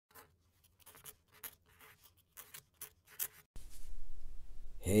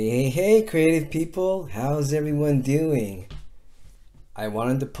Hey, creative people! How's everyone doing? I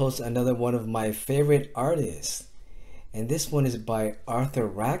wanted to post another one of my favorite artists, and this one is by Arthur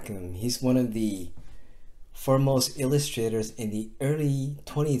Rackham. He's one of the foremost illustrators in the early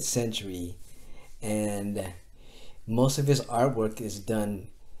 20th century, and most of his artwork is done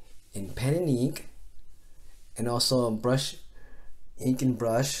in pen and ink, and also ink and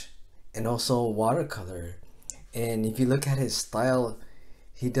brush, and also watercolor. And if you look at his style,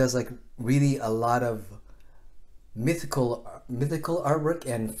 he does like really a lot of mythical artwork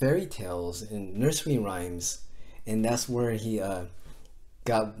and fairy tales and nursery rhymes, and that's where he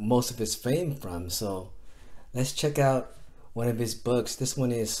got most of his fame from. So let's check out one of his books. This one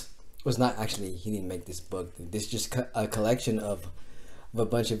was not actually, he didn't make this book. This is just a collection of a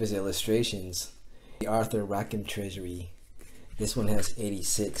bunch of his illustrations. The Arthur Rackham Treasury. This one has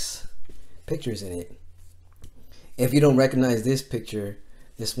 86 pictures in it. If you don't recognize this picture,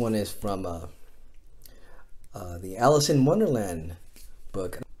 this one is from the Alice in Wonderland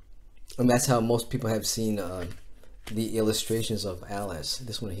book. And that's how most people have seen the illustrations of Alice,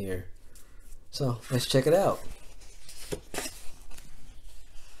 this one here. So let's check it out.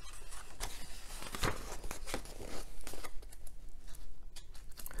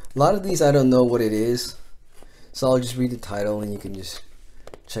 A lot of these I don't know what it is, so I'll just read the title and you can just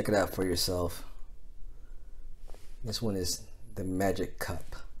check it out for yourself. This one is the Magic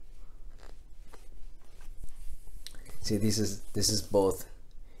Cup. See, this is both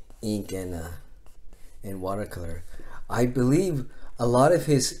ink and watercolor. I believe a lot of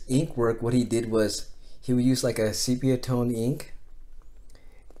his ink work, what he did was he would use like a sepia tone ink,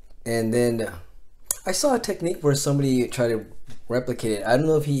 and then I saw a technique where somebody tried to replicate it. I don't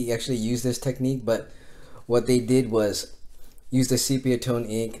know if he actually used this technique, but what they did was use the sepia tone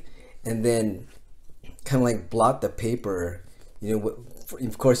ink and then kind of like blot the paper. You know,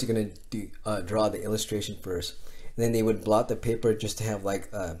 of course you're gonna draw the illustration first, and then they would blot the paper just to have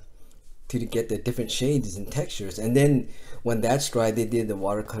like to get the different shades and textures, and then when that's dry they did the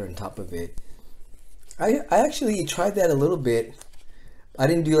watercolor on top of it. I actually tried that a little bit. I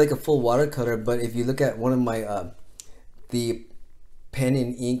didn't do like a full watercolor, but if you look at one of my the pen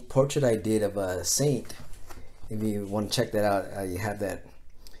and ink portrait I did of a saint, if you want to check that out, you have that,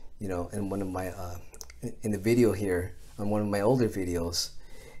 you know, in one of my in the video here on one of my older videos.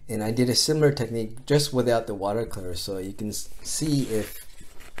 And I did a similar technique just without the watercolor, so you can see if,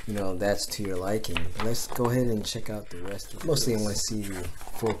 you know, that's to your liking. Let's go ahead and check out the rest of Mostly I want to see the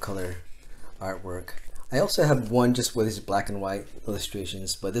full color artwork. I also have one just with his black and white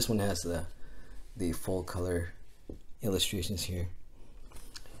illustrations, but this one has the full color illustrations here.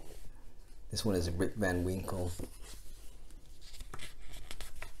 This one is Rip Van Winkle.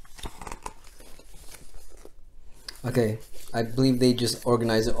 Okay, I believe they just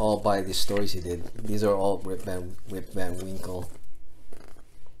organized it all by the stories he did. These are all Rip Van Winkle.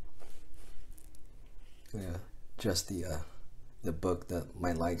 Yeah, just the book that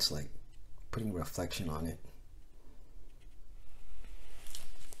my light's like putting reflection on it.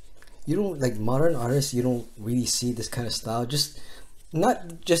 You don't, like modern artists, you don't really see this kind of style. Just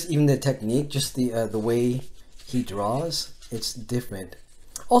not just even the technique, just the way he draws. It's different.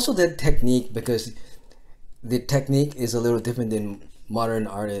 Also the technique, because the technique is a little different than modern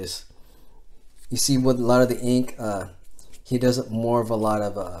artists. You see, with a lot of the ink, he does more of a lot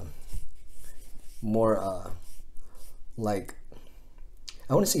of more like,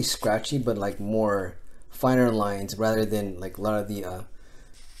 I want to say scratchy, but like more finer lines rather than like a lot of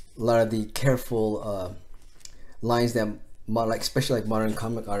the careful lines that like, especially like modern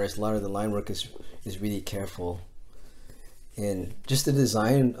comic artists, a lot of the line work is really careful, and just the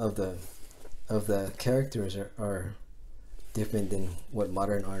design of the characters are different than what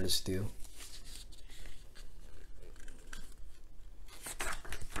modern artists do.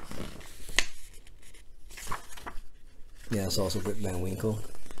 Yeah, it's also Rip Van Winkle.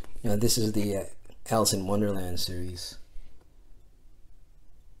 Now this is the Alice in Wonderland series.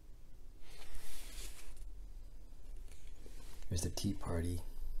 Here's the Tea Party.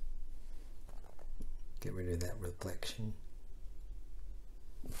 Get rid of that reflection.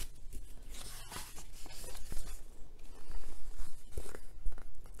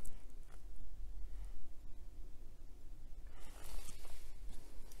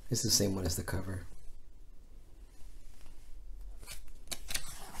 It's the same one as the cover.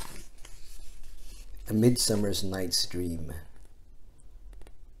 A Midsummer's Night's Dream.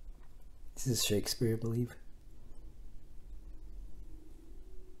 This is Shakespeare, I believe.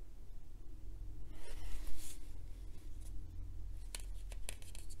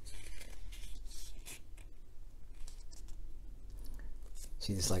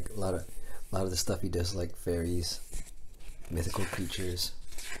 See, there's like a lot of the stuff he does, like fairies, mythical creatures.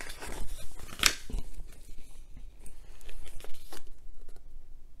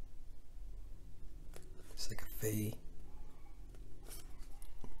 It's like a fae.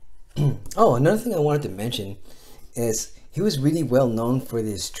 Oh, another thing I wanted to mention is he was really well known for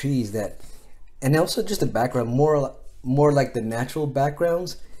his trees that, and also just the background, more like the natural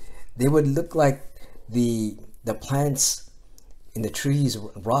backgrounds. They would look like the plants in the trees,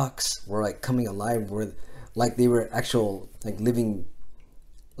 rocks were like coming alive, were like they were actual like living,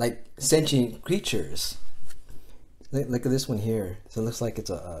 like sentient creatures. Look at this one here. So it looks like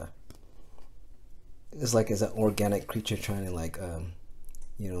it's it's an organic creature trying to like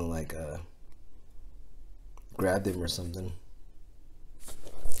you know, like grab them or something.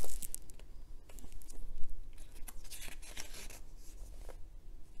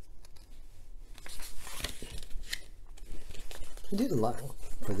 He did a lot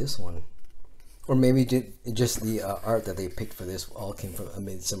for this one, or maybe just the art that they picked for this all came from A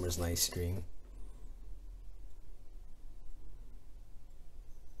Midsummer's Night's Dream.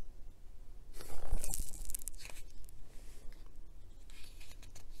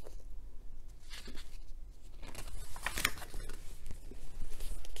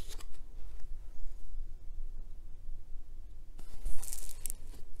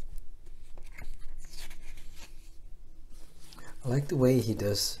 I like the way he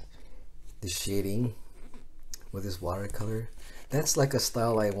does the shading with his watercolor. That's like a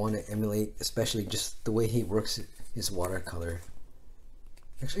style I want to emulate, especially just the way he works his watercolor.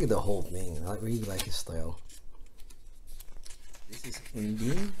 Actually, the whole thing. I really like his style. This is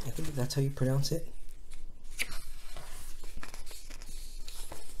Indian. I think that's how you pronounce it.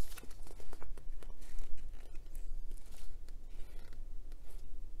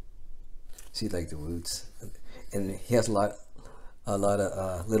 See, like the roots, and he has a lot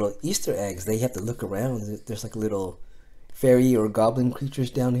of little Easter eggs. They have to look around. There's like little fairy or goblin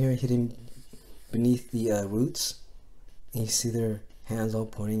creatures down here hidden beneath the roots. And you see their hands all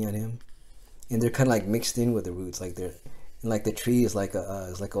pointing at him, and they're kind of like mixed in with the roots. Like they're, and like the tree is like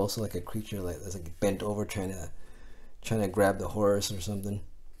is like also like a creature like that's like bent over trying to grab the horse or something.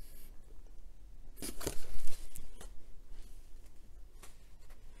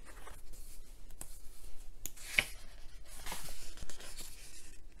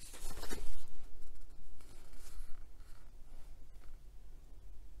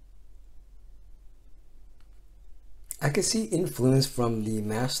 I could see influence from the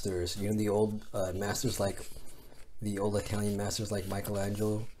masters, you know, the old masters, like the old Italian masters like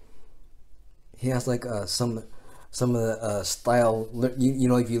Michelangelo. He has like some of the style. You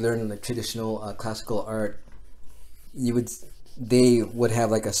know, if you learn the traditional classical art, you would they would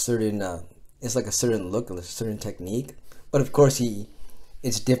have like a certain it's like a certain look, a certain technique. But of course,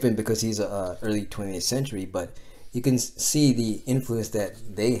 it's different because he's a early 20th century. But you can see the influence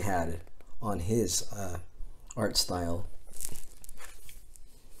that they had on his art style.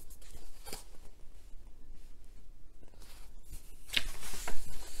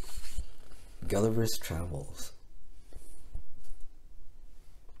 Gulliver's Travels.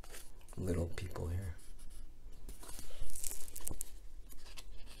 Little people here.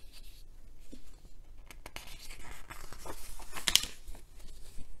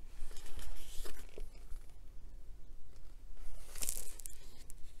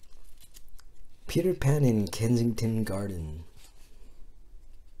 Peter Pan in Kensington Garden.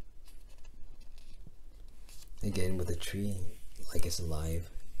 Again with a tree, like it's alive.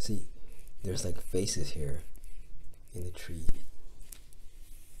 See, there's like faces here in the tree.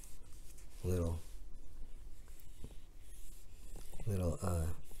 Little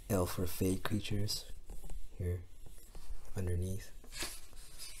elf or fae creatures here underneath.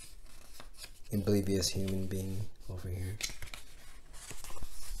 Oblivious human being over here.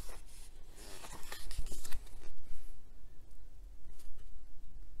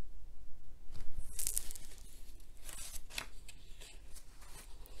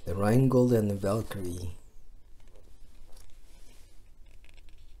 The Rheingold and the Valkyrie.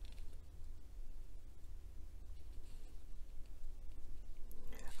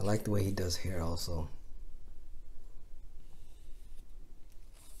 I like the way he does hair also.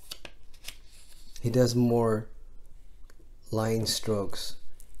 He does more line strokes.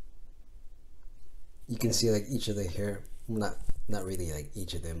 You can see like each of the hair, not really like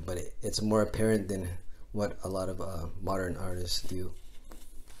each of them, but it's more apparent than what a lot of modern artists do.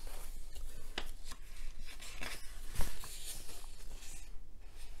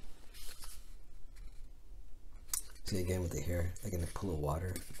 See again with the hair, like in a pool of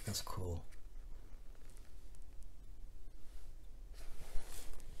water. That's cool.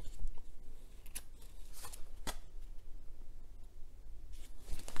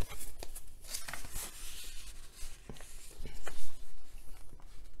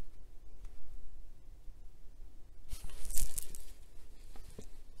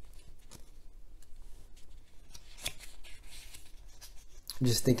 I'm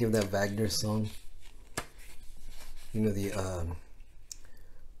just thinking of that Wagner song. You know,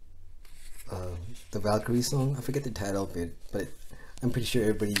 the Valkyrie song. I forget the title of it, but I'm pretty sure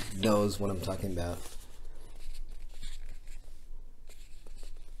everybody knows what I'm talking about.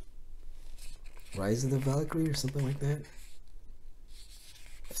 Rise of the Valkyrie or something like that.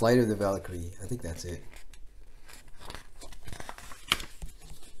 Flight of the Valkyrie. I think that's it.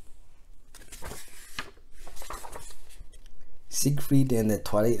 Siegfried and the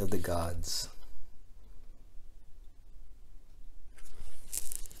Twilight of the Gods.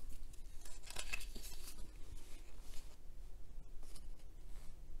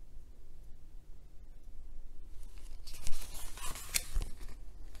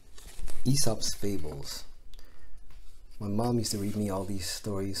 Aesop's Fables. My mom used to read me all these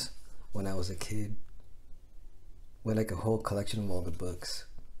stories when I was a kid. We had like a whole collection of all the books.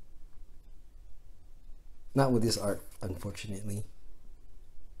 Not with this art, unfortunately.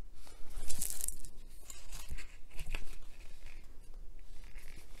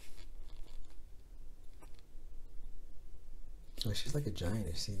 Oh, she's like a giant.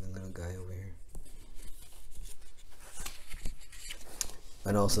 I see the little guy over here.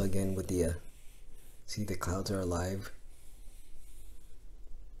 And also again with the, see the clouds are alive.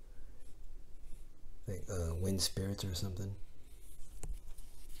 Like wind spirits or something.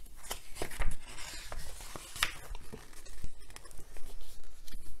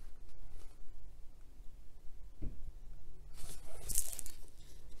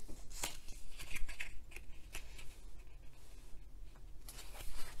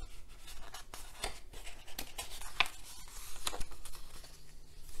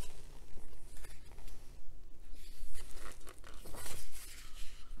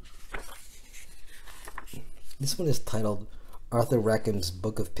 This one is titled Arthur Rackham's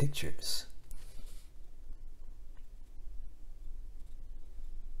Book of Pictures.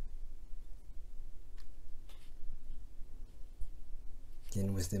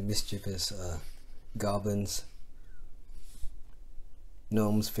 Again, with the mischievous goblins,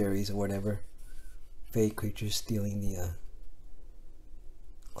 gnomes, fairies, or whatever, fey creatures stealing the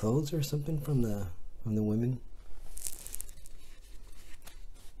clothes or something from the women.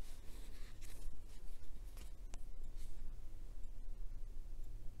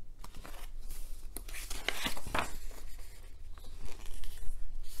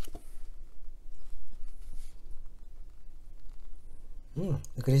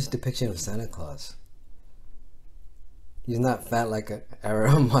 Look at his depiction of Santa Claus. He's not fat like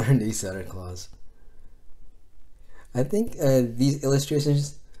our modern day Santa Claus. I think these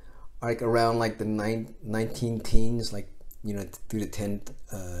illustrations are like around like the 19 teens, like, you know, through the 10 to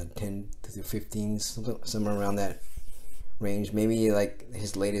the 15s, somewhere around that range. Maybe like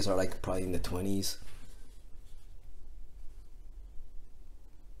his latest are like probably in the 20s.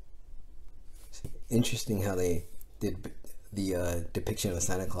 Interesting how they did the depiction of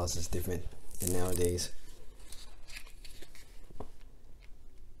Santa Claus is different than nowadays.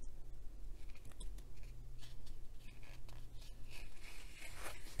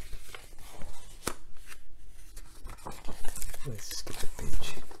 Let's skip the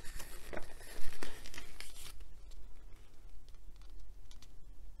page.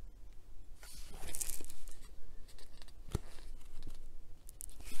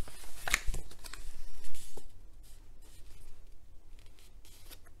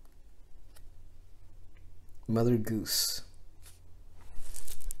 Mother Goose.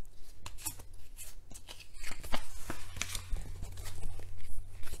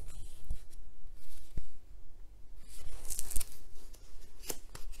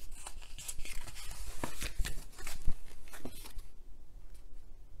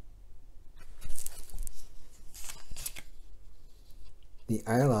 The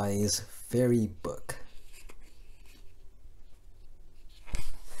Allies Fairy Book.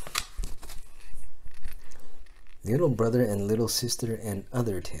 Little Brother and Little Sister and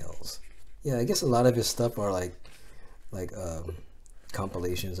Other Tales. Yeah, I guess a lot of his stuff are like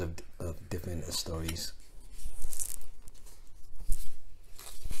compilations of different stories.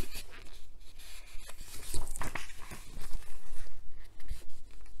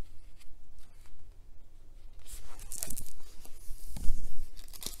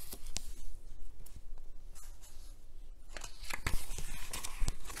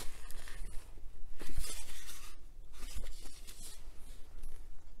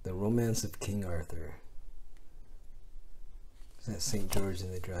 The Romance of King Arthur. Is that St. George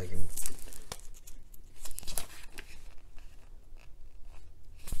and the Dragon?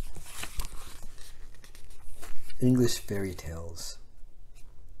 English Fairy Tales.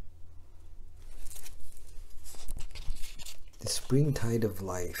 springtide of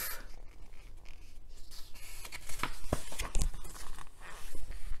life.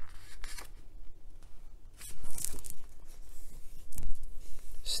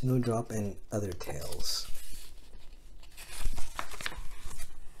 Snowdrop and other tales.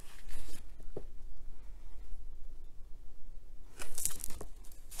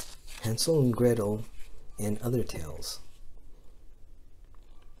 Hansel and Gretel and other tales.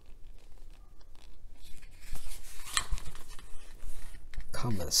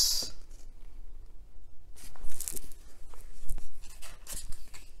 Compass.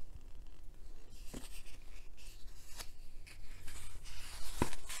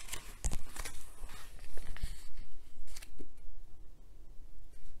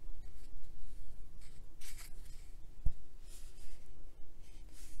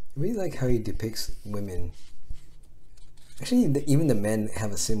 I really like how he depicts women. Actually, even the men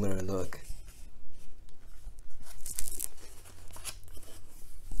have a similar look.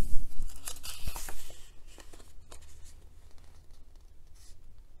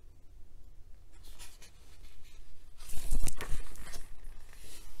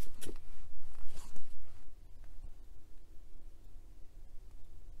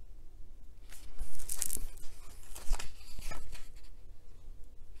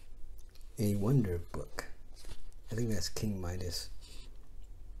 A wonder book. I think that's King Midas.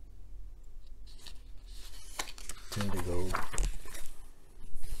 Turn to gold.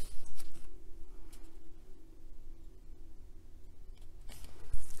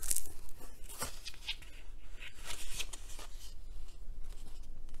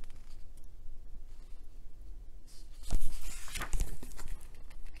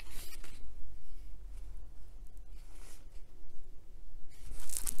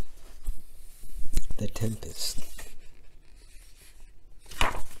 The Tempest.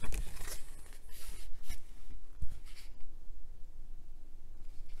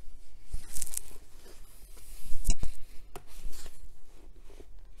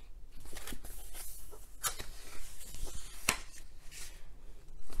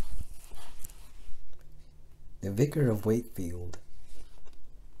 The Vicar of Wakefield.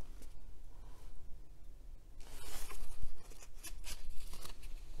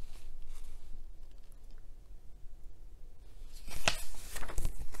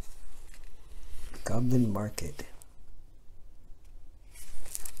 Goblin Market.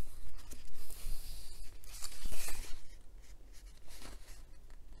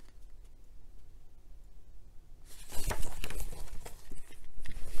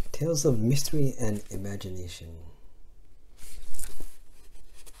 Tales of Mystery and Imagination.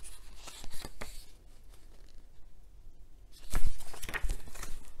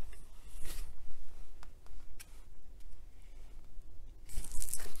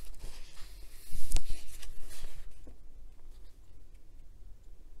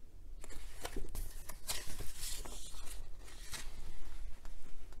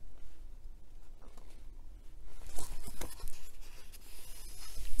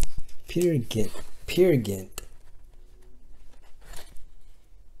 Peer Gynt.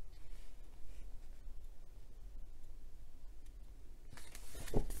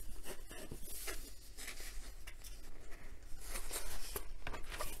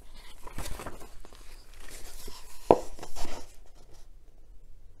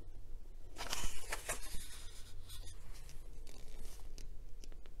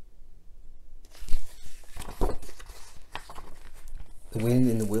 The Wind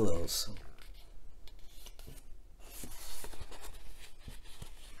in the Willows.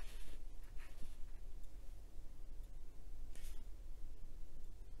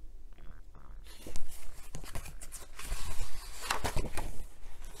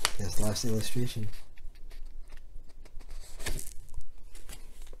 That's the last illustration.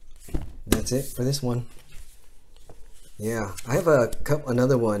 That's it for this one. Yeah, I have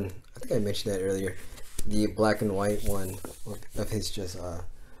another one. I think I mentioned that earlier. The black and white one of his, just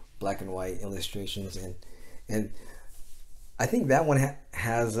black and white illustrations, and I think that one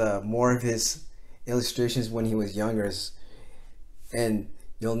has more of his illustrations when he was younger, and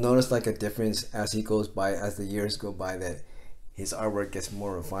you'll notice like a difference as he goes by, as the years go by, that his artwork gets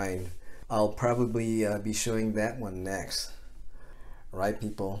more refined. I'll probably be showing that one next. Alright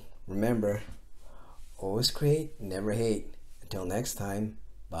people, remember, always create, never hate. Until next time,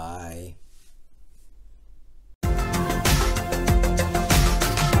 bye.